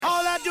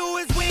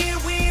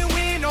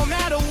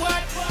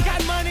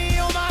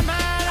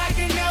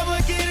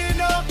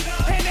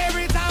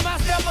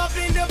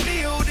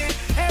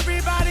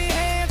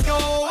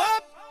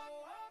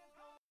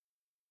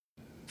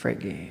Freight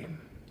Game.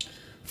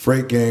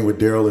 Freight Game with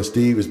Daryl and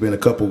Steve. It's been a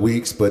couple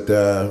weeks, but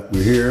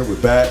we're here,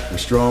 we're back, we're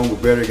strong, we're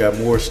better, got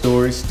more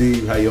stories.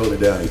 Steve, how you holding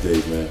it down these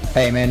days, man?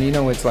 Hey, man, you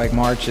know it's like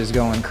March is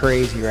going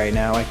crazy right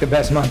now, like the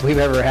best month we've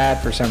ever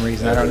had for some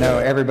reason. I don't know.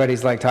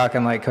 Everybody's like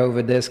talking like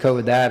COVID this,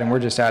 COVID that, and we're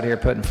just out here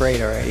putting freight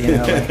already, you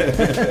know.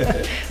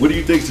 Like. What do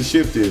you think the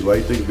shift is? Why do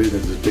you think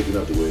business is picking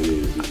up the way it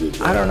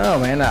is? I don't know,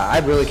 man. I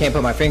really can't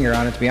put my finger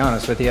on it, to be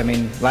honest with you. I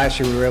mean, last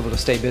year we were able to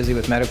stay busy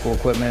with medical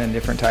equipment and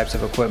different types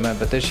of equipment,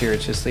 but this year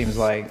it just seems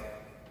like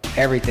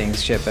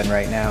everything's shipping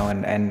right now,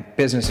 and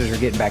businesses are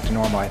getting back to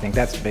normal. I think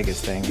that's the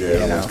biggest thing. Yeah,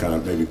 everyone's kind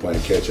of maybe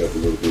playing catch up a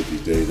little bit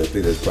these days. I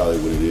think that's probably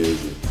what it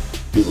is. And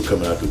people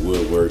coming out the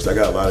woodworks. I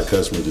got a lot of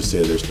customers that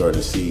said they're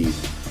starting to see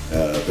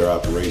their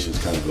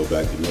operations kind of go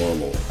back to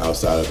normal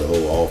outside of the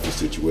whole office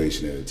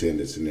situation and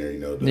attendance in there. You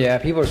know. Yeah,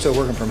 people are still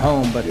working from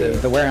home, but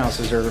the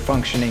warehouses are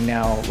functioning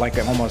now like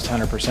almost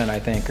 100%, I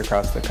think,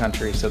 across the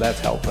country. So that's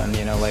helping.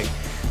 You know, like.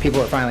 People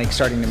are finally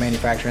starting to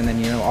manufacture, and then,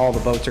 you know, all the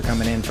boats are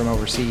coming in from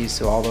overseas,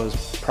 so all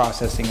those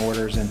processing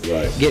orders and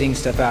getting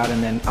stuff out,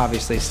 and then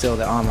obviously still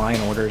the online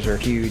orders are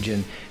huge,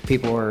 and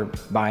people are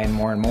buying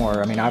more and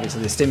more. I mean,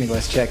 obviously the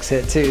stimulus checks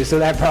hit too, so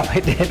that probably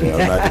didn't. Yeah,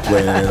 I'm not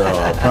complaining at all.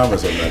 I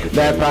promise I'm not complaining.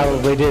 That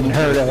probably didn't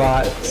hurt a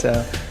lot.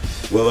 So.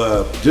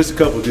 Well, just a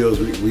couple deals.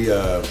 We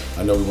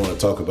I know we want to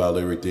talk about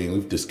everything.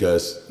 We've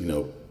discussed, you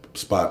know,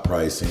 spot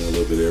pricing, a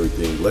little bit of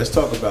everything. Let's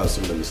talk about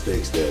some of the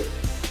mistakes that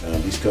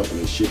these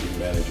companies, shipping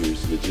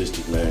managers,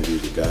 logistic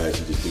managers, the guys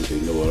who just think they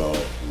know it all,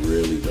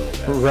 really don't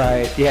have.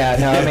 Right. Yeah.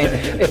 No, I mean,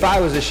 if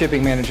I was a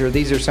shipping manager,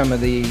 these are some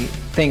of the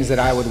things that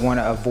I would want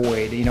to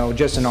avoid. You know,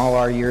 just in all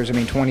our years, I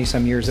mean,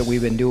 20-some years that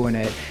we've been doing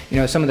it, you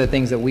know, some of the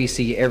things that we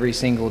see every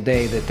single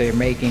day that they're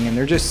making, and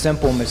they're just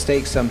simple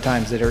mistakes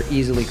sometimes that are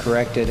easily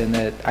corrected and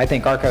that I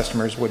think our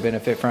customers would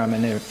benefit from,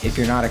 and if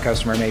you're not a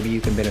customer, maybe you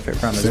can benefit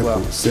from as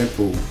well.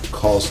 Simple,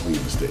 costly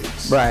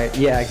mistakes. Right.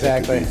 Yeah,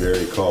 exactly. It can be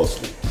very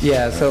costly.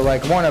 Yeah, so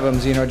like one of them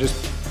is, you know, just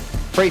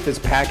freight that's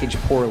packaged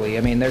poorly.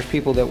 I mean, there's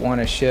people that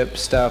want to ship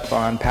stuff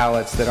on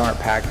pallets that aren't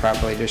packed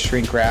properly, just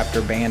shrink wrapped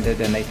or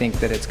banded, and they think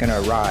that it's going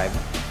to arrive,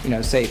 you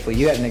know, safely.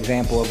 You had an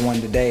example of one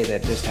today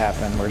that just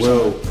happened.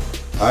 Where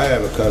I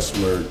have a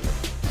customer,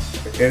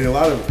 and a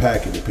lot of the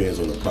packing depends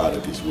on the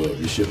product as well. If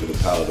you're shipping a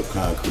pallet of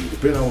concrete,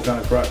 depending on what kind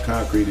of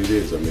concrete it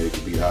is. I mean, it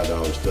could be high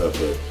dollar stuff,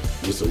 but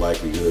what's the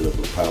likelihood of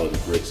a pallet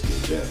of bricks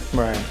getting damaged?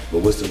 Right. But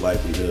what's the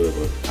likelihood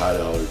of a high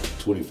dollar,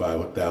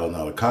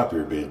 $25,000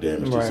 copier being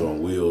damaged? Right. It's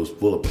on wheels,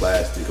 full of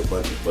plastic, a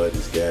bunch of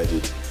buttons,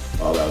 gadgets,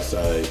 all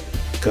outside.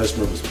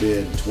 Customer will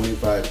spend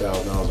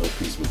 $25,000 on a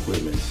piece of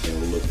equipment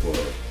and will look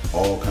for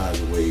all kinds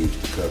of ways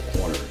to cut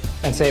corners.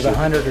 And save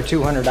 $100 or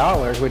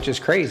 $200, which is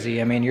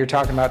crazy. I mean, you're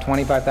talking about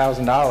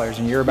 $25,000,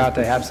 and you're about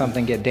to have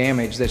something get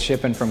damaged that's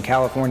shipping from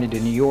California to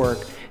New York,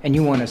 and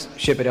you want to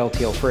ship it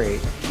LTL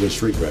freight. With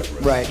shrink wrap,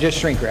 right? Just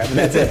shrink wrap, and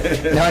that's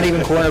it. Not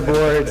even corner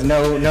boards,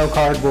 no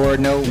cardboard,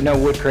 no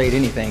wood crate,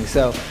 anything.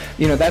 So,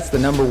 you know, that's the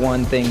number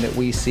one thing that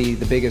we see.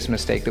 The biggest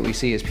mistake that we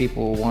see is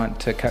people want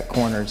to cut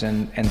corners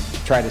and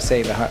try to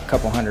save a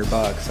couple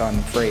 $100 on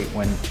freight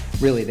when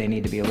really they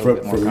need to be a little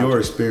bit more. From your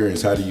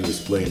experience, how do you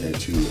explain that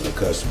to a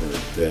customer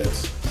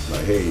that's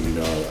like, hey, you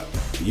know,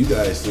 you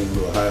guys seem a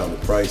little high on the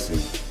pricing.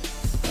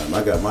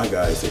 I got my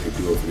guys that could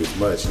do it for this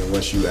much. And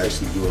once you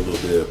actually do a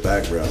little bit of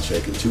background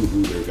check into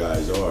who their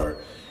guys are,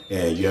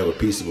 and you have a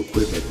piece of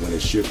equipment when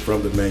it's shipped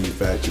from the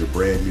manufacturer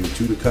brand new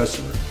to the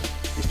customer,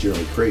 it's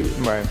generally crated.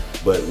 Right.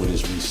 But when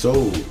it's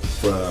resold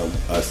from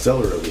a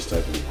seller of this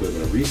type of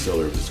equipment, a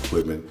reseller of this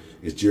equipment,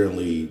 it's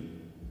generally,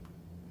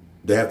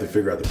 they have to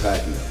figure out the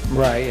packing of it.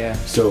 Right, yeah.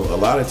 So a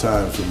lot of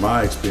times, from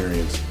my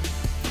experience,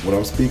 when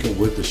I'm speaking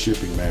with the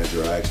shipping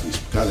manager, I actually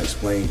kind of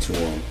explain to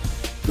them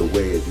the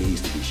way it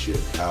needs to be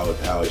shipped, how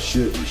it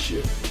should be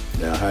shipped.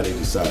 Now, how they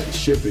decide to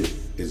ship it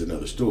is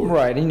another story.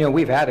 Right, and you know,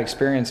 we've had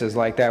experiences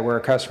like that where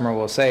a customer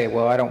will say,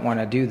 well, I don't want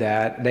to do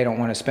that. They don't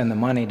want to spend the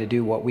money to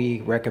do what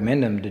we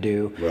recommend them to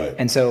do. Right.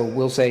 And so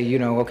we'll say, you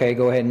know, okay,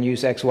 go ahead and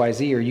use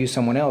XYZ or use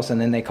someone else,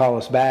 and then they call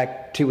us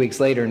back 2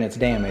 weeks later and it's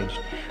damaged.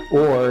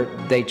 Or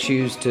they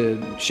choose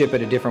to ship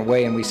it a different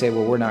way, and we say,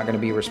 well, we're not going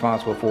to be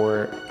responsible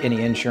for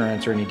any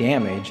insurance or any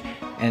damage.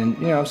 And,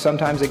 you know,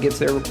 sometimes it gets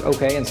there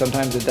okay, and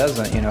sometimes it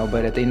doesn't, you know.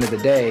 But at the end of the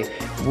day,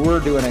 we're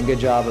doing a good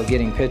job of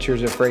getting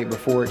pictures of freight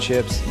before it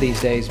ships these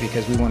days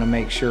because we want to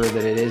make sure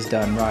that it is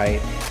done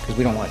right, because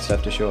we don't want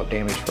stuff to show up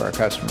damaged for our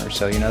customers.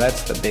 So, you know,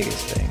 that's the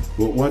biggest thing.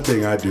 Well, one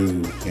thing I do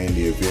in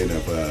the event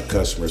of a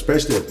customer,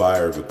 especially a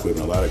buyer of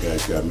equipment, a lot of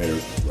guys got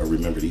married, or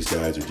remember, these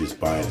guys are just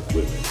buying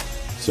equipment.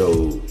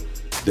 So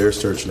they're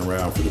searching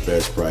around for the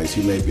best price.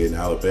 He may be in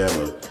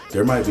Alabama.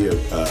 There might be a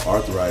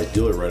authorized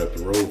dealer right up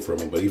the road from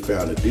him, but he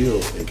found a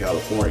deal in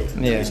California.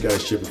 Yeah. This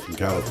guy's shipping from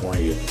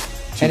California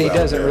to and he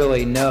doesn't Alabama.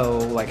 really know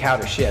like how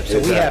to ship, so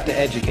Exactly. we have to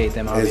educate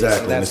them. Obviously.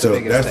 Exactly. That's and so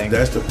the biggest thing.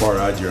 That's the part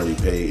I generally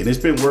pay, and it's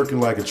been working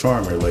like a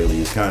charm here lately.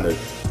 It's kind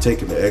of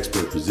taking the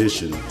expert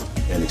position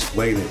and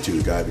explain it to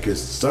the guy,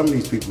 because some of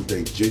these people,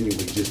 they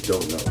genuinely just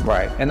don't know.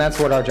 Right, and that's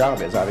what our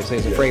job is, obviously,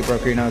 as a freight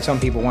broker. You know, some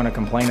people want to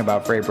complain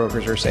about freight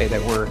brokers or say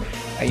that we're,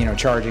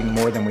 charging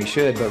more than we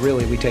should, but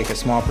really we take a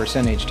small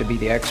percentage to be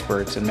the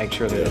experts and make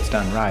sure that it's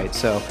done right.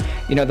 So,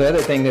 the other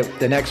thing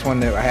the next one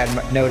that I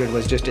had noted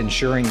was just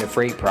insuring the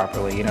freight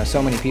properly.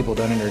 So many people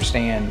don't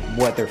understand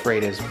what their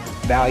freight is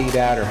valued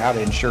at or how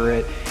to insure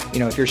it.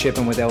 If you're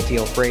shipping with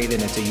LTL freight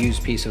and it's a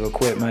used piece of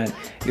equipment,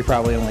 you're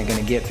probably only going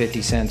to get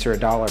 50 cents or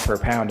 $1 per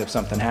pound if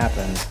something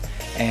happens.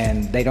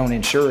 And they don't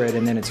insure it,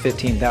 and then it's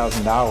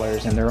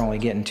 $15,000 and they're only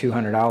getting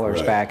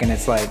 $200 back. And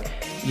it's like,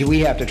 we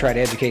have to try to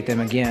educate them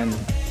again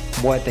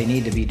what they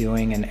need to be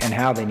doing and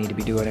how they need to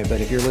be doing it. But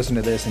if you're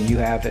listening to this and you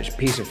have a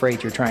piece of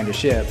freight you're trying to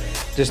ship,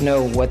 just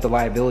know what the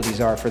liabilities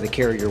are for the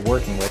carrier you're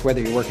working with. Whether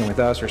you're working with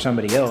us or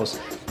somebody else,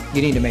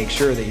 you need to make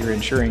sure that you're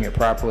insuring it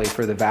properly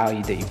for the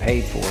value that you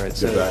paid for it.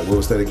 So, what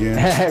was that again?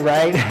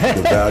 Right?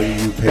 The value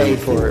you paid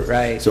for it.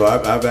 Right. So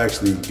I've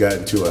actually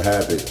gotten to a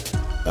habit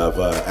of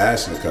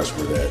asking the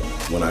customer that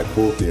when I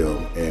quote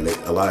them, and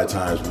a lot of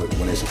times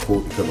when there's a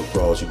quote that come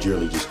across, you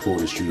generally just quote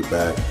it, shoot it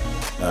back.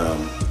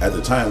 At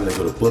the time when they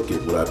go to book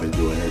it, what I've been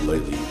doing here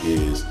lately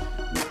is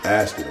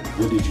asking them,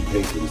 what did you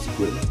pay for this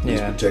equipment? Please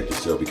protect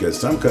yourself, because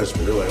some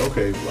customers, they're like,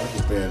 okay, well, I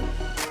can spend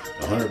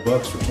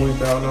 $100 for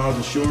 $20,000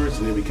 insurance,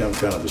 and it becomes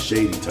kind of a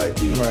shady type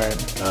deal.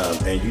 Right.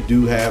 And you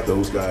do have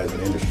those guys in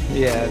the industry.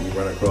 Yeah. You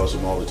run across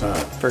them all the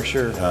time. For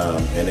sure.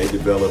 And they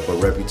develop a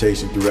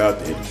reputation throughout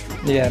the industry.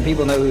 Yeah,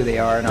 people know who they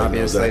are, and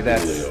obviously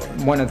that's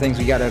one of the things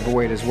we got to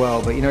avoid as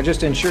well. But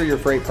just insure your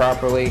freight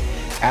properly.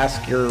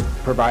 Ask your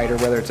provider,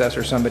 whether it's us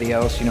or somebody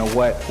else,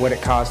 what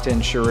it costs to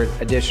insure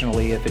it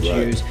additionally if it's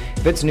used.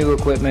 If it's new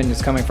equipment and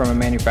it's coming from a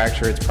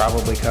manufacturer, it's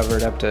probably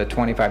covered up to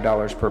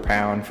 $25 per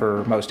pound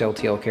for most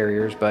LTL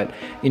carriers. But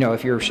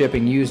if you're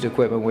shipping used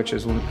equipment, which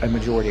is a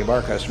majority of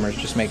our customers,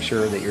 just make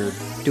sure that you're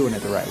doing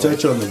it the right way.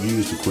 Touch on the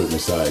used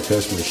equipment side,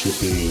 customer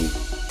shipping,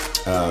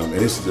 and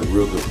this is a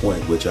real good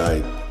point, which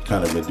I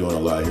kind of been doing a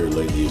lot here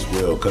lately as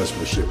well.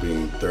 Customer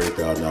shipping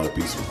 $30,000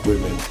 piece of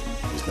equipment.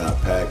 It's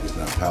not packed, it's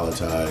not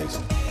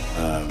palletized.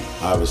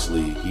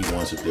 Obviously, he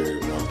wants it there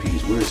in one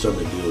piece. What are some of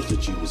the deals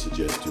that you would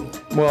suggest to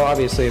him? Well,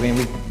 obviously,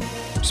 we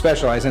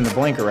specialize in the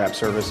blanket wrap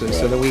services,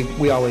 so that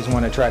we always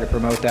want to try to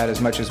promote that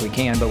as much as we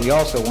can, but we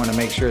also want to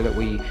make sure that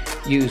we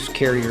use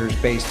carriers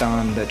based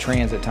on the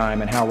transit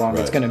time and how long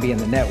it's going to be in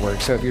the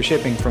network. So if you're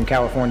shipping from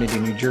California to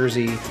New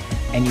Jersey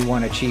and you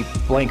want a cheap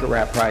blanket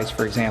wrap price,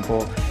 for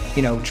example,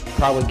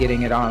 probably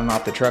getting it on and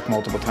off the truck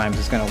multiple times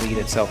is going to lead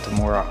itself to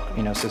more,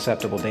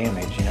 susceptible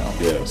damage,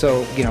 Yeah.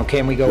 So,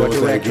 can we go a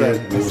direct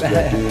truck?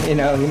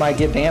 You might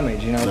get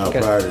damage, Now,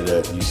 prior to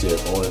that, you said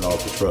on and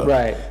off the truck.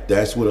 Right.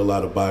 That's what a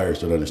lot of buyers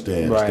don't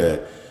understand, is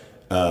that,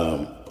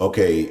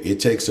 it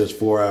takes us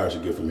 4 hours to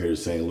get from here to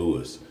St.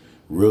 Louis.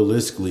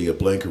 Realistically, a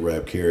blanket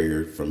wrap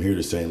carrier from here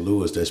to St.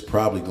 Louis, that's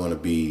probably going to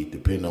be,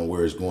 depending on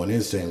where it's going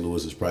in St.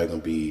 Louis, it's probably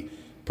going to be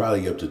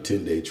up to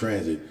 10-day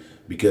transit,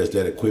 because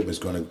that equipment's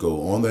going to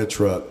go on that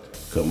truck,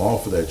 come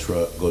off of that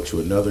truck, go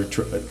to another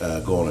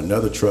go on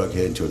another truck,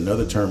 head into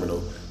another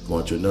terminal, go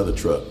into another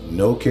truck.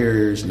 No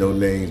carriers, no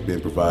names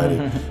being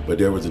provided. But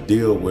there was a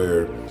deal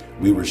where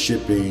we were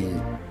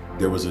shipping,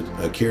 there was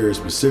a carrier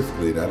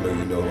specifically, and I know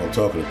you know what I'm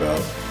talking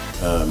about.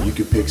 You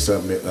could pick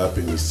something up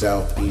in the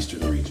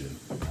southeastern region,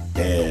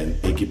 and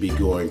it could be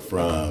going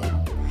from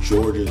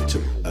Georgia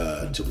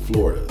to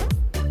Florida.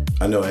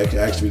 I know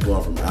actually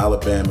going from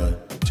Alabama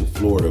to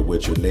Florida,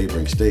 which are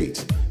neighboring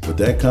states. But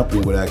that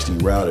company would actually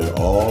route it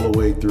all the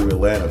way through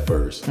Atlanta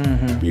first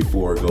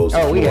before it goes to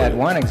Florida. We had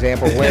one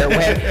example where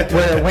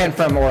it went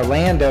from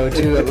Orlando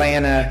to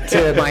Atlanta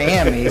to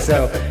Miami.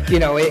 So,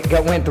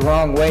 it went the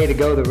wrong way to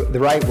go the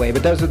right way.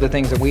 But those are the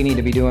things that we need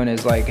to be doing,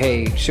 is like,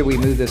 hey, should we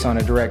move this on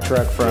a direct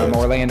truck from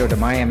Orlando to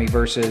Miami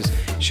versus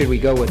should we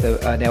go with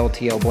an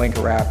LTL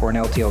blanket wrap or an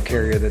LTL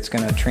carrier that's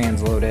going to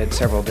transload it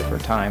several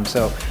different times.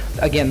 So,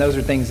 again, those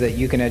are things that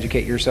you can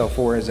educate yourself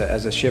for as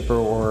a shipper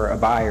or a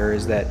buyer,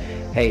 is that,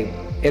 hey,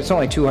 it's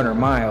only 200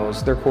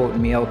 miles. They're quoting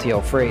me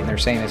LTL freight, and they're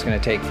saying it's going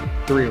to take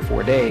 3 or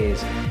 4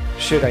 days.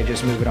 Should I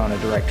just move it on a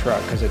direct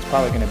truck? Because it's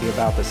probably going to be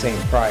about the same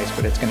price,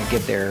 but it's going to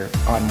get there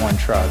on one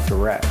truck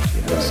direct.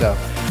 So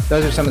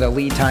those are some of the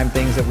lead time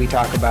things that we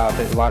talk about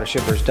that a lot of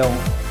shippers don't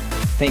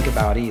think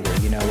about either.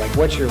 Like,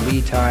 what's your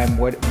lead time?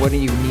 What do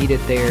you need it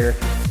there?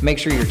 Make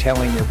sure you're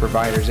telling your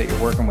providers that you're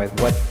working with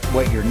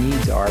what your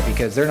needs are,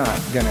 because they're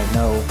not going to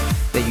know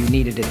that you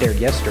needed it there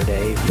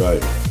yesterday.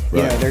 Right.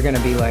 They're going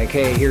to be like,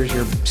 hey, here's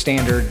your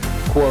standard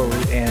quote,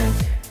 and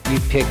you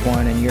pick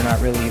one and you're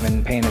not really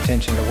even paying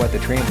attention to what the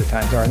transit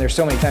times are. And there's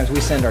so many times we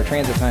send our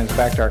transit times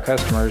back to our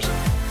customers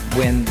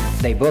when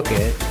they book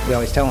it. We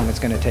always tell them it's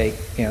going to take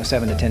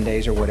 7 to 10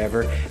 days or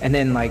whatever, and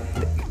then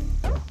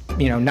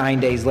 9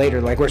 days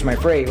later, like, where's my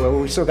freight? Well,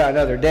 we still got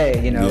another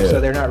day, so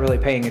they're not really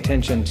paying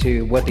attention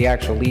to what the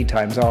actual lead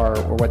times are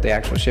or what the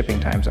actual shipping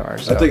times are.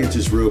 So I think it's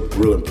just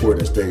real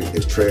important to stay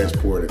as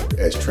transparent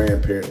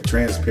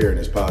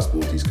as possible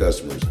with these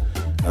customers.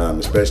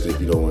 especially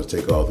if you don't want to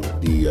take all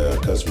the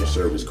customer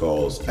service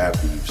calls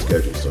after you've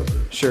scheduled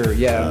something. Sure,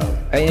 yeah.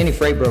 Any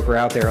freight broker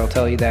out there will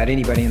tell you that.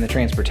 Anybody in the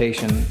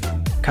transportation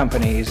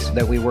companies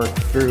that we work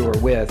through or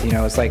with,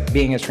 it's like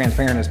being as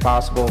transparent as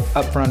possible,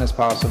 upfront as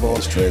possible.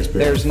 As transparent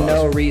There's as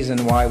possible. no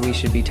reason why we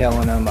should be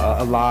telling them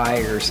a lie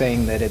or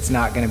saying that it's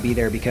not going to be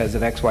there because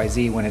of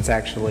XYZ when it's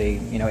actually,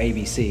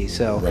 ABC.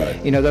 So,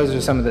 Right. Those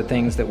are some of the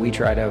things that we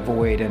try to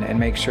avoid and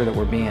make sure that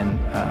we're being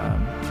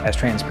as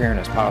transparent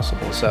as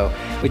possible. So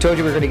we told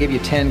you we were going to give you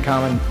 10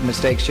 common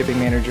mistakes shipping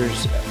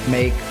managers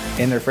make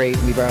in their freight.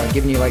 We've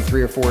given you like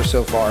 3 or 4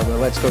 so far, but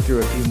let's go through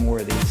a few more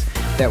of these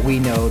that we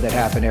know that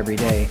happen every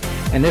day.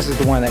 And this is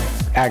the one that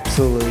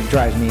absolutely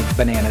drives me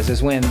bananas,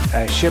 is when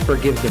a shipper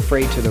gives the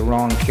freight to the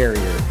wrong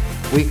carrier.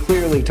 We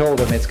clearly told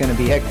them it's going to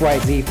be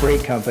XYZ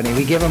Freight Company.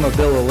 We give them a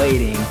bill of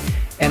lading,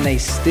 and they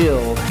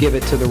still give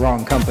it to the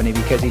wrong company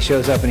because he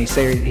shows up and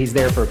he's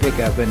there for a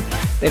pickup, and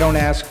they don't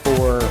ask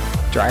for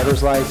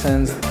driver's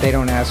license. They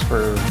don't ask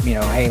for,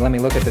 hey, let me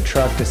look at the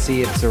truck to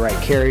see if it's the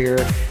right carrier.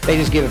 They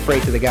just give the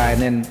freight to the guy,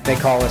 and then they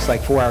call us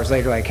like 4 hours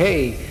later like,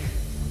 hey,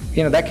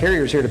 that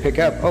carrier's here to pick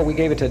up. Oh, we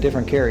gave it to a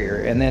different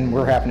carrier. And then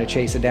we're having to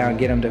chase it down,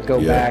 get them to go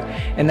back.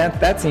 And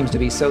that seems to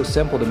be so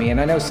simple to me.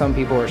 And I know some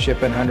people are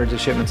shipping hundreds of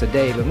shipments a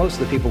day, but most of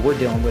the people we're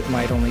dealing with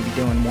might only be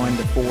doing 1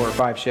 to 4 or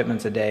 5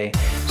 shipments a day.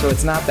 So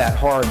it's not that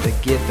hard to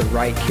get the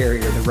right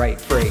carrier, the right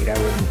freight, I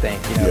wouldn't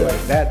think.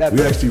 Like that.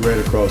 We actually ran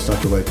across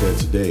something like that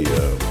today.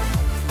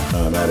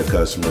 I had a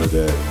customer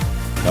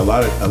that a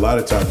lot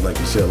of times, like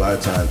you said, a lot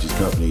of times these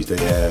companies,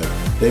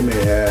 they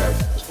may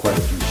have quite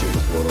a few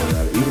shipments going on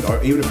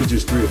out, even if it's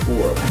just 3 or 4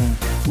 of them.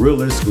 Mm-hmm.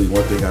 Realistically,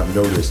 one thing I've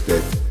noticed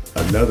that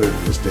another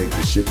mistake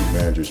that shipping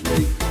managers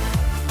make,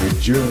 they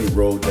generally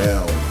roll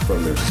down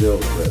from their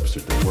sales reps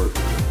that they're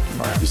working with.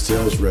 Right. The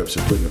sales reps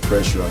are putting the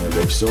pressure on them.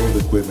 They've sold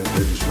the equipment, they're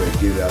just ready to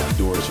get it out the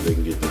door so they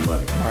can get their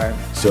money. Right.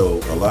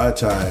 So a lot of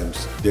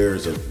times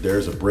there's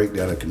a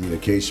breakdown in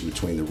communication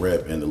between the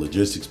rep and the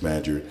logistics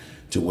manager,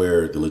 to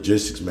where the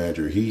logistics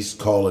manager, he's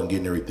calling,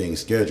 getting everything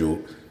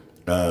scheduled,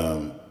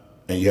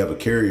 and you have a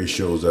carrier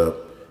shows up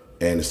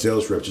and the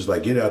sales rep just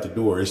like, get it out the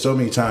door. There's so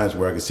many times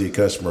where I can see a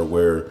customer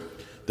where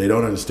they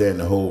don't understand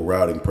the whole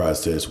routing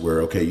process,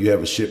 where, okay, you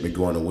have a shipment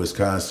going to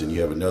Wisconsin,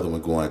 you have another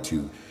one going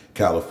to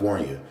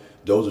California.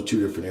 Those are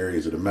 2 different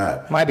areas of the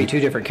map. Might be 2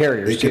 different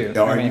carriers too.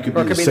 It could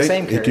be the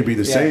same carrier. It could be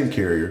the same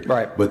carrier,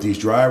 right? But these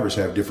drivers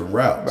have different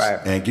routes,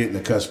 right? And getting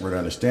the customer to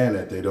understand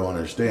that, they don't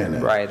understand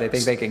that, right? They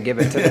think they can give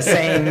it to the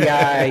same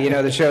guy,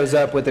 that shows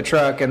up with the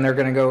truck, and they're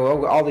going to go,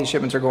 oh, all these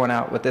shipments are going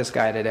out with this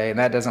guy today, and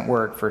that doesn't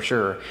work for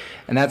sure.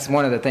 And that's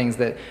one of the things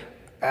that.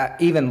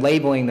 Even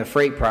labeling the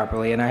freight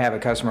properly, and I have a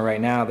customer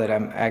right now that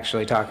I'm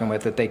actually talking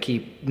with that they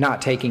keep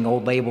not taking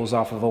old labels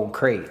off of old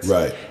crates.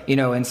 Right.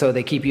 And so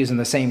they keep using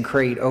the same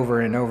crate over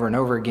and over and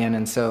over again.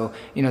 And so,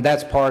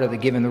 that's part of the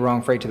giving the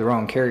wrong freight to the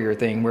wrong carrier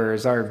thing,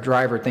 whereas our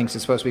driver thinks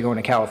it's supposed to be going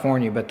to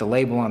California, but the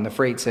label on the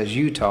freight says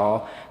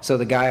Utah. So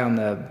the guy on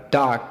the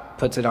dock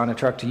puts it on a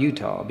truck to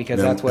Utah because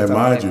that's what's on the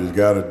label. And mind you, the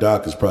guy on the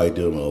dock is probably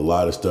dealing with a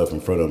lot of stuff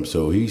in front of him,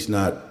 so he's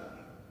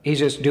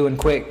just doing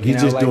quick.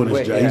 He's just doing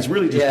his job. Yeah. He's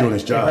really just doing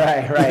his job.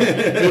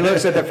 Right. He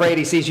looks at the freight.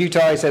 He sees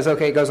Utah. He says,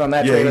 "Okay, it goes on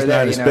that trailer." He's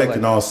not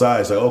inspecting all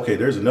sides. Like, okay,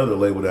 there's another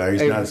label there.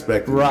 He's not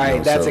inspecting.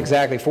 Right. That's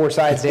exactly 4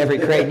 sides to every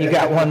crate, and you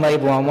got one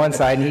label on one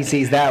side, and he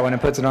sees that one and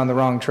puts it on the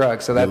wrong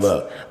truck. So that's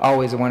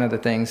always one of the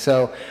things.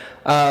 So.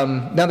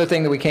 Another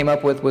thing that we came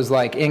up with was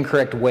like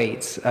incorrect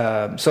weights.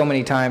 So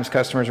many times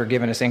customers are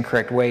giving us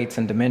incorrect weights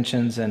and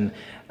dimensions and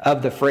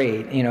of the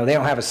freight. They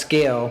don't have a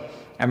scale.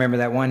 I remember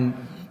that one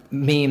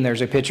meme,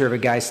 there's a picture of a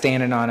guy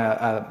standing on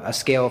a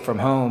scale from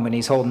home, and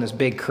he's holding this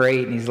big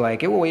crate, and he's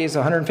like, it weighs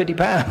 150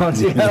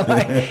 pounds, and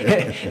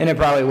it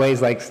probably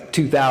weighs like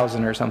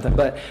 2,000 or something.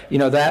 But,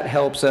 that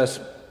helps us,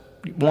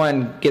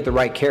 1, get the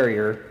right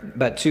carrier,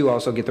 but 2,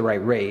 also get the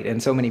right rate.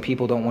 And so many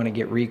people don't want to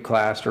get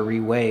reclassed or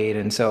reweighed.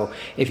 And so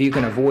if you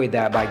can avoid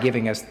that by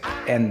giving us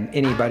and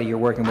anybody you're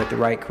working with the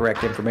right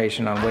correct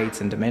information on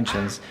weights and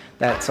dimensions,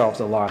 that solves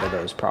a lot of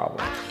those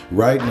problems.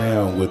 Right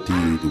now, with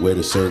the way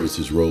the service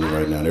is rolling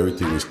right now, and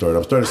everything is starting,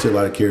 I'm starting to see a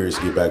lot of carriers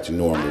get back to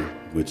normal,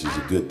 which is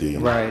a good thing.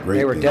 Right.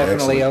 They were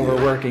definitely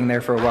overworking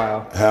there for a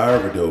while.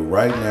 However, though,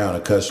 right now, the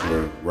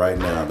customer,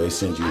 they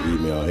send you an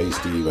email, hey,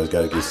 Steve, I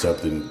got to get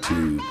something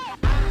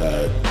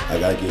I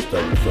got to get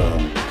something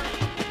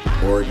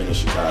from Oregon and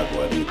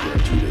Chicago. I need it there in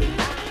 2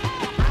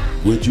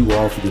 days. Would you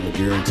offer them a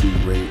guaranteed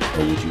rate,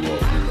 or would you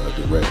offer them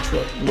a direct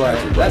truck?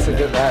 Right. That's a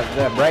good.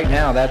 Right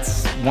now,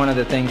 that's one of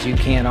the things you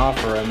can't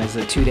offer them is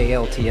a 2-day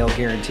LTL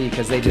guarantee,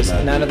 because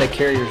none of the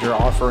carriers are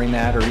offering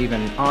that or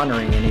even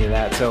honoring any of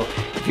that. So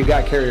if you've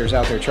got carriers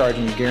out there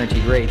charging you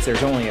guaranteed rates,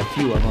 there's only a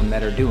few of them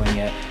that are doing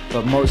it,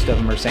 but most of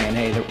them are saying,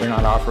 hey, we're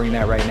not offering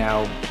that right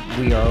now.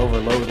 We are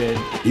overloaded.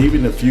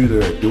 Even the few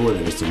that are doing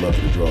it, it's the luck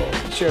of the draw.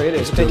 Sure, it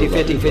is.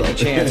 50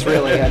 chance,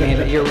 really. I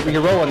mean,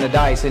 you're rolling the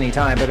dice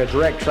anytime, but a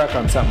direct truck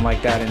on something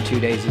like that in 2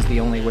 days is the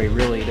only way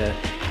really to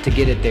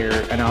get it there.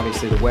 And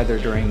obviously the weather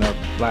during the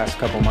last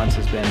couple months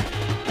has been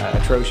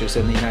atrocious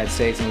in the United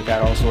States, and we've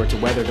had all sorts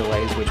of weather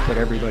delays, which put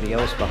everybody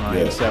else behind.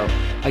 Yeah. So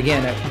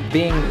again,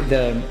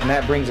 and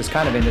that brings us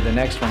kind of into the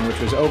next one, which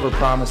was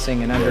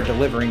over-promising and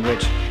under-delivering,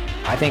 which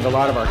I think a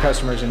lot of our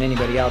customers and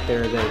anybody out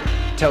there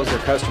that tells their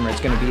customer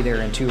it's going to be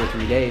there in 2 or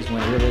 3 days,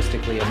 when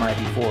realistically it might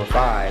be 4 or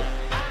 5.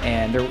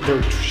 And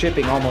they're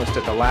shipping almost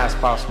at the last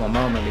possible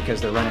moment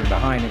because they're running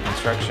behind in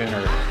construction,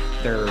 or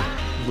they're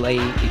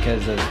late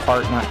because of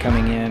part not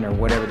coming in, or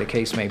whatever the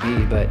case may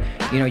be. But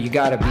you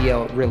got to be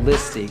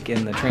realistic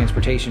in the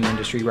transportation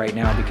industry right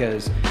now,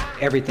 because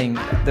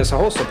this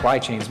whole supply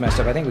chain's messed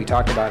up. I think we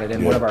talked about it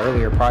in one of our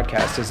earlier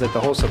podcasts, is that the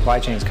whole supply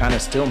chain's kind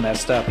of still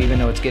messed up, even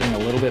though it's getting a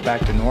little bit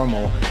back to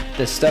normal.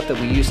 The stuff that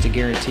we used to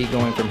guarantee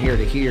going from here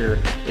to here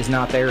is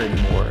not there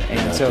anymore,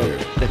 and so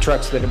the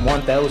trucks that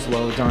want those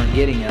loads aren't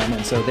getting them,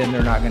 and so then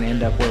they're not going to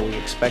end up where we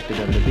expected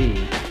them to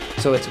be.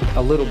 So it's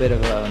a little bit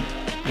of a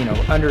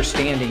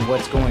understanding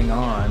what's going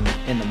on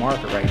in the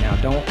market right now.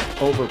 Don't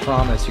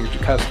overpromise your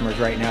customers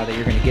right now that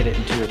you're going to get it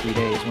in 2 or 3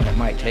 days when it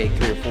might take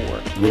 3 or 4.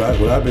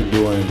 What I've been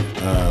doing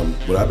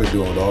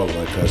with all of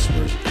my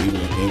customers, even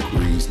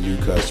inquiries, new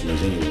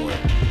customers, anyone,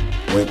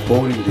 when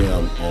quoting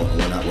them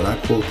when I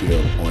quote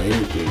them on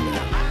anything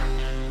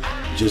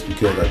now, just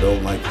because I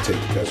don't like to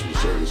take the customer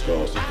service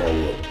calls to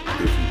follow up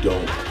if you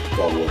don't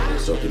follow up on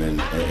something.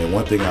 And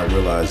one thing I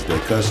realized is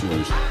that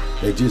customers,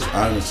 they just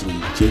honestly,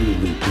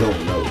 genuinely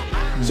don't know.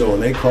 So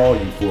when they call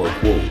you for a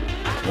quote,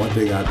 one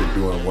thing I've been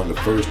doing, one of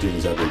the first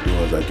things I've been doing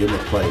is I give them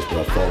a price, but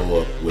I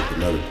follow up with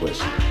another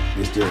question.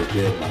 Is there a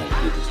deadline to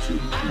get this to you?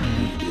 You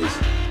need this,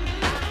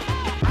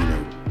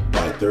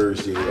 by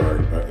Thursday,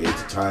 or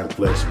it's time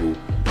flexible.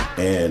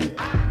 And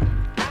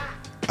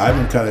I've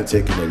been kind of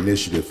taking the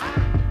initiative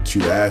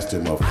to ask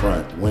them up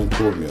front, when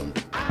quoting them,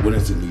 when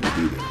does it need to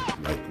be there?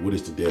 Like, what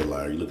is the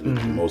deadline? Are you looking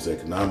at the most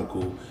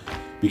economical?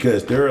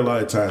 Because there are a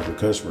lot of times for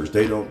customers,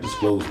 they don't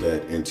disclose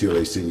that until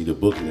they send you the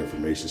booking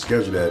information.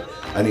 Schedule that,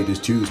 I need this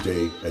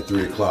Tuesday at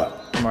 3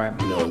 o'clock. Right.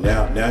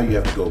 Now you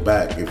have to go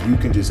back. If you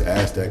can just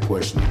ask that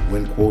question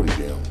when quoting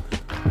them,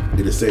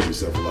 it'll save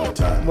yourself a lot of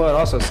time. Well, it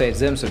also saves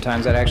them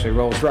sometimes. That actually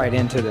rolls right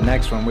into the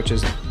next one, which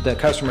is the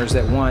customers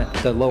that want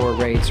the lower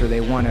rates, or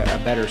they want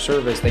a better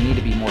service, they need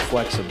to be more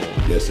flexible.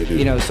 Yes, they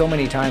do. So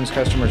many times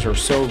customers are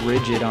so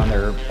rigid on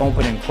their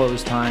open and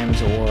close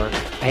times, or,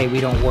 hey, we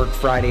don't work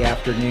Friday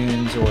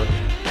afternoons, or,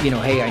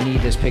 hey, I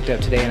need this picked up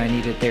today and I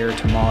need it there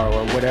tomorrow,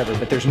 or whatever,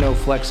 but there's no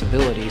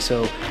flexibility.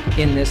 So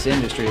in this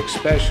industry,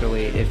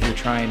 especially if you're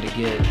trying to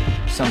get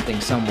something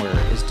somewhere,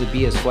 is to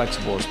be as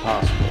flexible as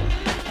possible.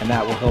 And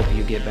that will help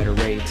you get better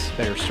rates,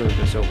 better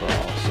service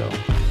overall. So,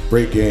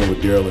 Break Game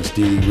with Daryl and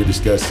Steve. We're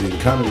discussing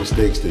kind of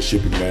mistakes that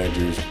shipping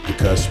managers, the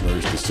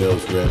customers, the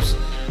sales reps,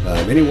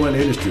 anyone in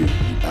the industry.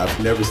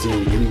 I've never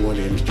seen anyone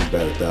in the industry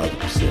bat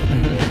 1,000%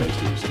 when it makes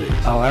the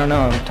mistakes. Oh, I don't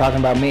know. I'm talking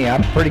about me.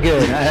 I'm pretty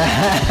good.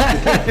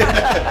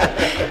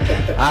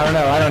 I don't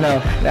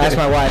know. Ask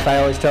my wife. I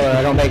always tell her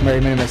I don't make very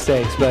many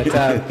mistakes. But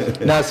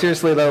no,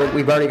 seriously though,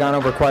 we've already gone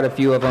over quite a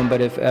few of them.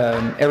 But if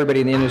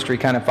everybody in the industry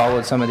kind of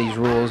followed some of these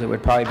rules, it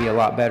would probably be a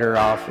lot better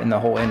off in the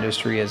whole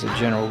industry as a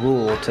general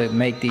rule to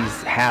make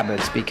these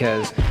habits,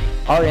 because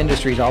our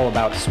industry is all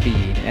about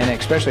speed, and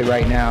especially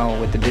right now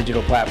with the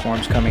digital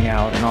platforms coming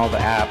out and all the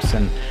apps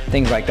and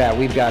things like that,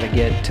 we've got to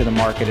get to the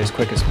market as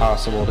quick as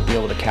possible to be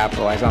able to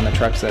capitalize on the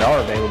trucks that are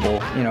available,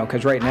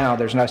 because right now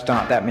there's not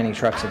that many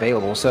trucks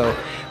available. So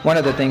one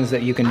of the things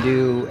that you can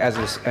do as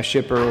a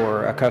shipper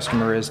or a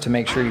customer is to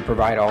make sure you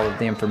provide all of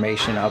the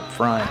information up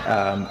front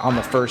on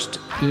the first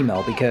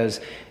email, because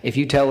if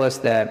you tell us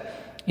that,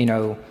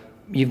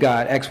 you've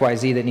got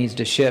XYZ that needs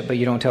to ship, but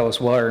you don't tell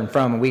us where and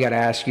from, and we got to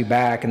ask you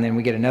back, and then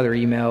we get another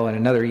email,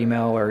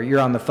 or you're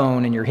on the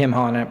phone and you're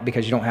him-hawing it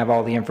because you don't have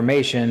all the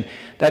information,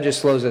 that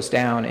just slows us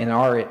down in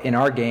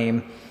our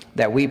game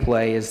that we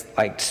play, is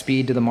like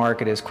speed to the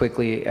market as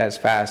quickly, as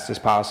fast as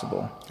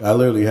possible. I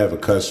literally have a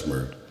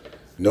customer,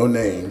 no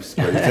names,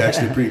 but he's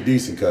actually a pretty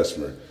decent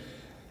customer.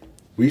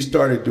 We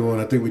started doing,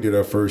 I think we did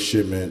our first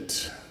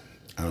shipment,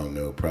 I don't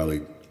know,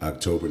 probably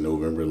October,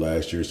 November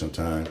last year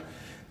sometime.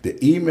 The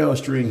email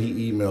string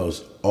he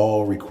emails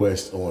all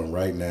requests on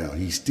right now,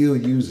 he still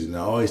uses it. And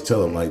I always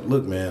tell him, like,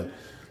 look, man,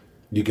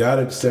 you got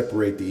to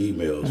separate the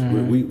emails.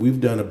 Mm-hmm.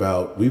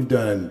 We've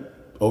done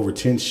over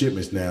 10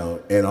 shipments now,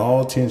 and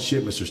all 10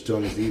 shipments are still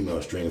in this email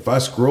string. If I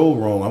scroll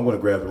wrong, I'm going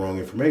to grab the wrong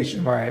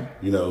information. Right.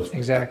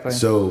 Exactly.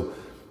 So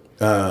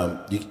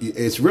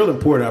it's real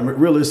important.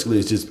 Realistically,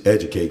 it's just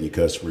educating your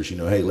customers.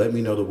 Hey, let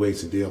me know the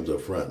weights and deals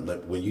up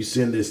front. When you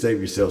send this, save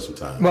yourself some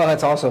time. Well,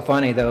 that's also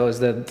funny, though, is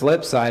the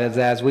flip side of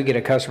that, as we get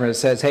a customer that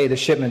says, hey, the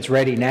shipment's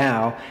ready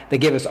now. They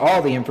give us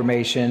all the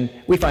information.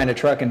 We find a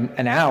truck in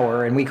an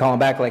hour, and we call them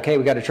back like, hey,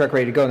 we got a truck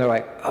ready to go. And they're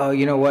like, oh,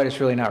 you know what? It's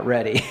really not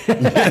ready.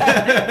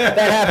 That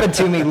happened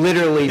to me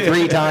literally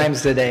 3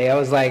 times today. I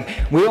was like,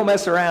 we don't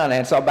mess around.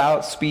 And it's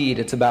about speed.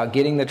 It's about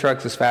getting the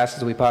trucks as fast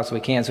as we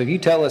possibly can. So if you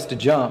tell us to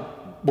jump,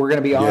 we're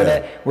going to be on Yeah.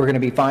 it. We're going to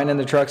be finding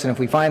the trucks. And if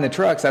we find the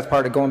trucks, that's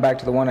part of going back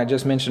to the one I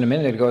just mentioned a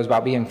minute ago, is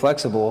about being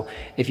flexible.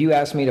 If you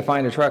ask me to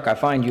find a truck, I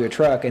find you a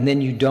truck, and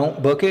then you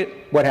don't book it,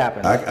 what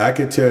happens? I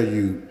can tell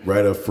you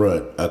right up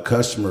front, a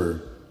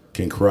customer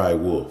can cry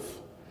wolf.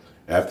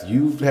 After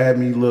you've had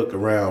me look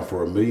around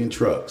for 1 million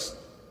trucks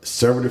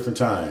several different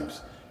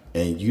times,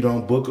 and you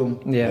don't book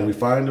them when we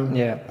find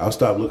them, I'll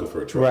stop looking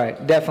for a truck.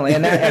 Right, definitely.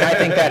 And I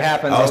think that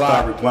happens a lot. I'll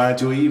stop replying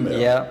to an email.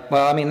 Yeah.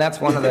 Well, I mean,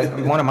 that's one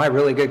of my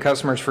really good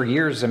customers for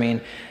years. I mean,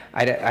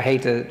 I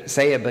hate to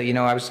say it, but,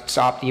 I was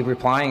stopped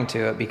replying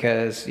to it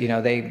because,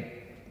 they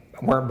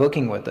weren't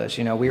booking with us.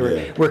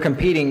 We're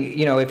competing,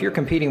 if you're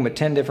competing with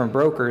 10 different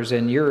brokers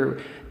and you're,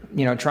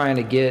 trying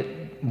to get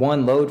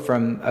one load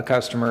from a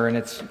customer, and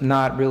it's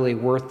not really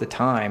worth the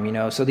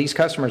time, so these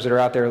customers that are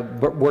out there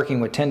working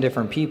with 10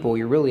 different people,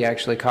 you're really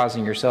actually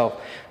causing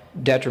yourself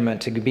detriment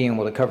to being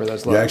able to cover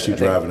those loads. You're actually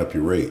driving up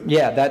your rate.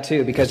 Yeah, that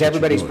too, because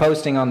everybody's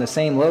posting on the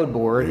same load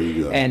board,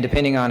 and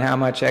depending on how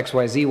much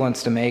XYZ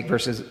wants to make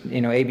versus,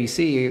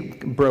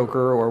 ABC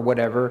broker or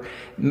whatever,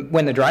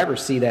 when the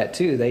drivers see that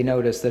too, they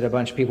notice that a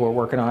bunch of people are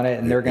working on it,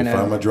 and they're going to... If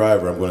I'm a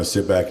driver, I'm going to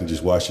sit back and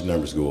just watch the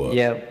numbers go up.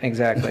 Yeah,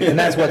 exactly. And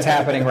that's what's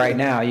happening right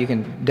now. You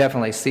can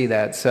definitely see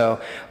that. So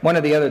one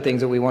of the other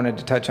things that we wanted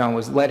to touch on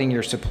was letting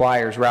your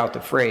suppliers route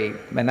the freight,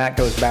 and that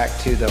goes back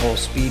to the whole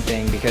speed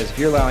thing, because if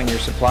you're allowing your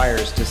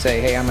suppliers to say,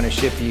 hey, I'm going to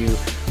ship you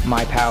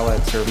my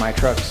pallets or my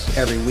trucks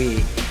every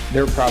week,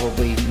 they're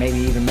probably maybe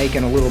even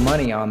making a little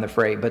money on the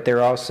freight, but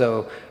they're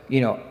also,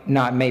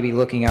 not maybe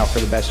looking out for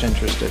the best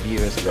interest of you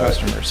as a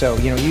customer. So,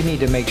 you need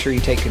to make sure you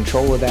take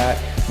control of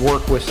that,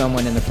 work with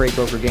someone in the freight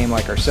broker game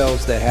like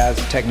ourselves that has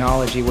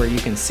technology where you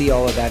can see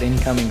all of that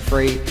incoming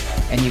freight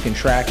and you can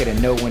track it and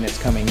know when it's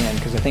coming in.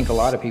 Because I think a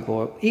lot of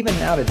people, even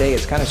now today,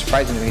 it's kind of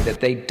surprising to me that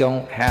they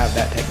don't have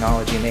that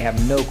technology and they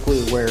have no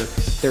clue where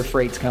their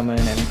freight's coming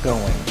and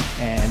going,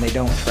 and they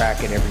don't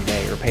track it every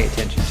day or pay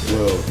attention to it.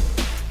 Well,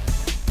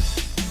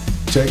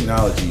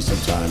 technology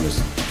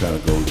sometimes kind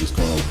of going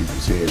over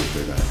people's head if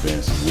they're not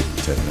advancing with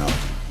the technology.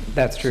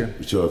 That's true.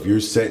 So if you're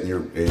setting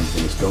in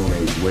the Stone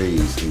Age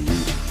ways and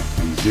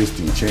you're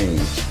resisting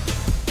change,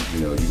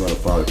 you're going to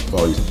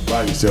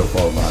find yourself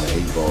falling behind an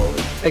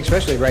 8-ball.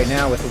 Especially right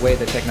now with the way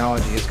the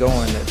technology is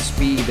going, that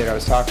speed that I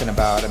was talking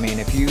about. I mean,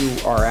 if you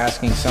are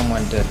asking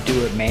someone to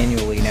do it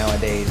manually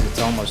nowadays,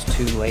 it's almost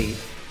too late.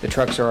 The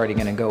trucks are already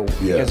going to go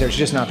because there's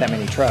just not that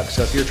many trucks.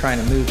 So if you're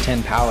trying to move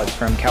 10 pallets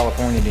from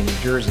California to New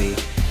Jersey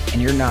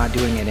and you're not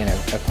doing it in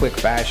a quick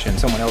fashion,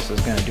 someone else is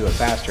going to do it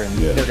faster, and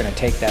they're going to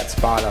take that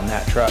spot on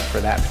that truck for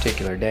that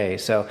particular day.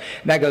 So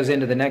that goes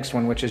into the next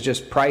one, which is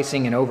just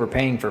pricing and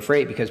overpaying for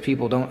freight, because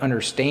people don't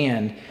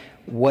understand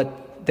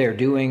what they're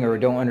doing or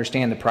don't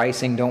understand the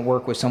pricing, don't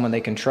work with someone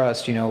they can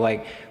trust.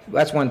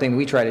 That's one thing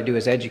we try to do,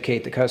 is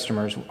educate the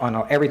customers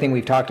on everything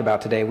we've talked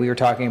about today. We were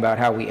talking about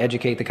how we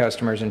educate the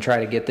customers and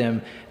try to get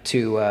them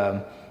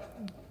to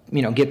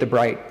get the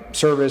right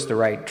service, the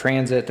right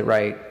transit, the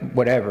right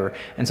whatever.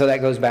 And so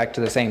that goes back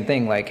to the same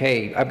thing, like,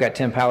 hey, I've got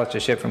 10 pallets to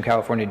ship from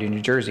California to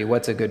New Jersey.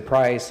 What's a good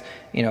price?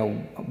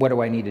 What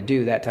do I need to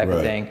do? That type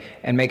of thing,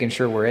 and making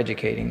sure we're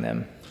educating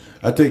them.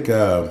 I think,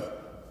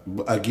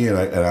 again,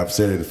 and I've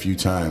said it a few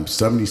times,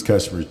 some of these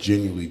customers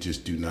genuinely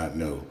just do not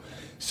know.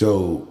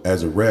 So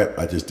as a rep,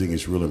 I just think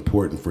it's real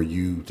important for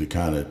you to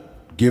kind of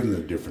give them the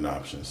different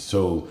options.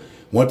 So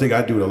one thing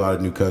I do with a lot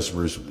of new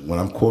customers, when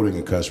I'm quoting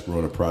a customer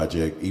on a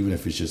project, even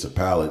if it's just a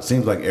pallet, it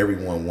seems like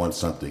everyone wants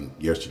something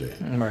yesterday.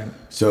 Right.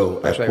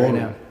 So I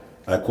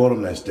quote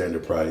them that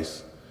standard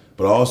price,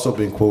 but I've also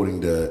been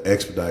quoting the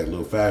expedite, a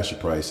little faster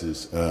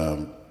prices,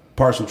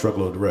 partial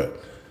truckload direct.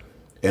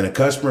 And a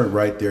customer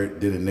right there,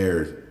 then and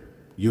there,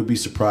 you'll be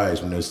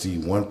surprised when they'll see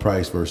one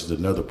price versus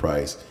another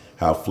price,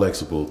 how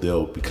flexible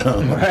they'll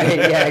become. Right,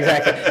 yeah,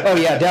 exactly. Oh,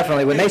 yeah,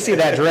 definitely. When they see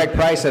that direct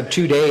price of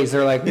 2 days,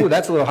 they're like, ooh,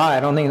 that's a little high. I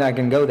don't think I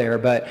can go there.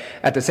 But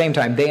at the same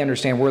time, they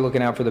understand we're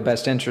looking out for the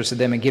best interest of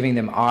them and giving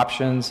them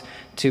options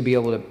to be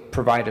able to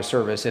provide a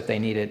service if they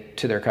need it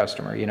to their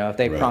customer, if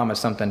they promise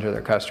something to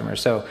their customer.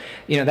 So,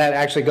 that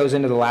actually goes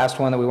into the last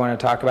one that we want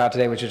to talk about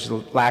today, which is the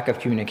lack of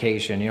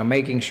communication,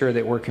 making sure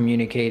that we're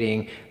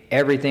communicating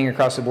everything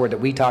across the board that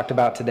we talked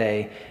about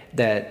today,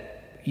 that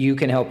you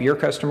can help your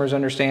customers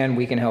understand,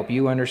 we can help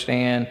you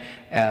understand.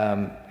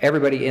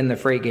 Everybody in the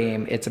freight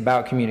game, it's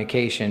about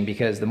communication,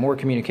 because the more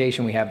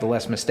communication we have, the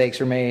less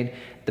mistakes are made,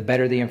 the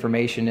better the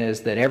information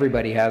is that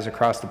everybody has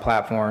across the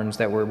platforms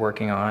that we're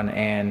working on,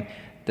 and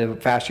the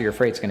faster your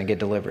freight's going to get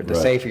delivered, the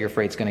safer your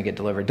freight's going to get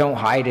delivered. Don't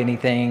hide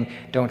anything.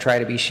 Don't try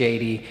to be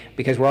shady,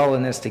 because we're all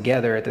in this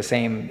together at the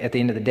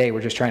end of the day.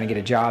 We're just trying to get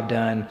a job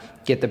done,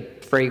 get the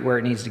freight where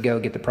it needs to go,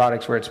 get the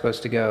products where it's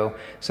supposed to go,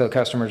 so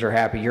customers are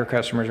happy, your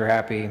customers are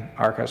happy,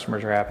 our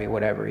customers are happy,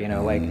 whatever,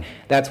 like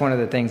that's one of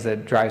the things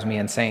that drives me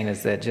insane,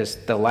 is that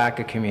just the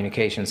lack of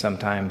communication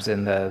sometimes,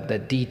 and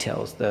the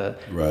details, the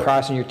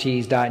crossing your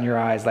T's, dotting your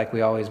I's, like we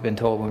always been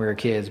told when we were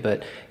kids.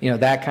 But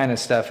that kind of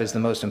stuff is the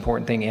most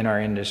important thing in our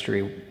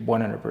industry,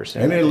 100%.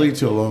 And it leads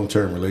to a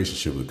long-term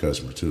relationship with the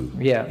customer too.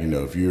 Yeah.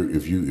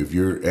 If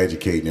you're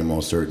educating them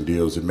on certain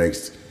deals, it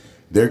makes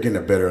they're getting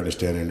a better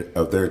understanding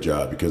of their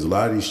job, because a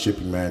lot of these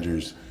shipping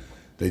managers,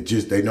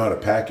 they know how to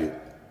pack it,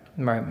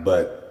 right?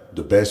 But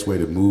the best way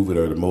to move it,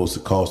 or the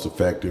most cost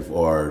effective,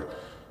 or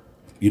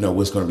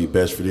what's going to be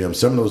best for them.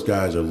 Some of those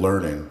guys are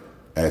learning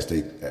as they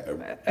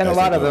and a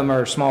lot of them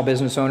are small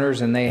business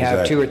owners, and they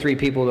have 2 or 3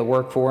 people that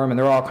work for them, and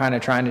they're all kind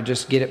of trying to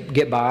just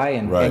get by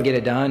and get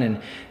it done,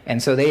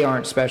 and so they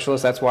aren't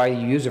specialists. That's why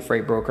you use a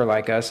freight broker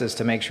like us, is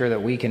to make sure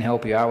that we can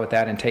help you out with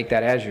that and take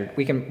that as you're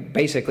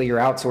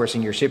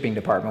outsourcing your shipping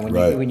department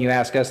when you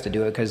ask us to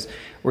do it, because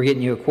we're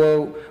getting you a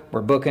quote,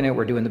 we're booking it,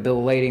 we're doing the bill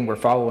of lading, we're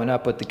following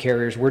up with the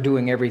carriers, we're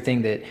doing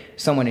everything that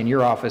someone in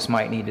your office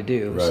might need to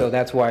do. So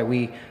that's why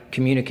we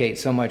communicate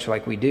so much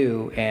like we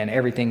do, and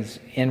everything's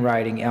in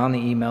writing on the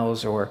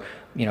emails, or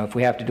if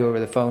we have to do it over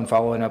the phone,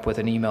 following up with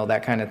an email,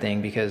 that kind of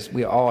thing, because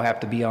we all have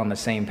to be on the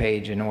same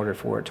page in order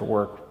for it to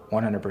work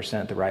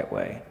 100% the right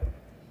way.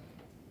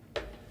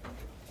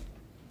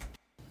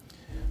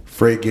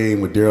 Freight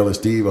Game with Daryl and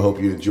Steve. I hope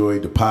you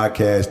enjoyed the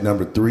podcast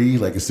number 3.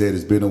 Like I said,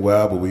 it's been a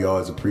while, but we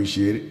always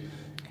appreciate it.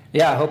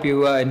 Yeah, I hope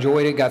you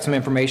enjoyed it, got some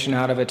information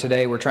out of it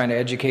today. We're trying to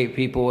educate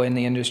people in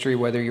the industry,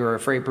 whether you're a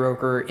freight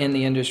broker in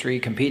the industry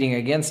competing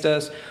against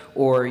us,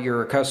 or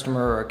you're a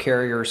customer or a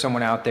carrier or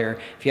someone out there.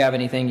 If you have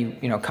anything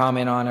you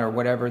comment on or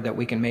whatever that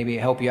we can maybe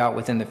help you out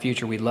with in the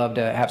future, we'd love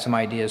to have some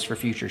ideas for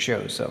future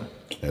shows. So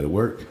that'll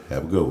work.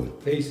 Have a good one.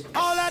 Peace.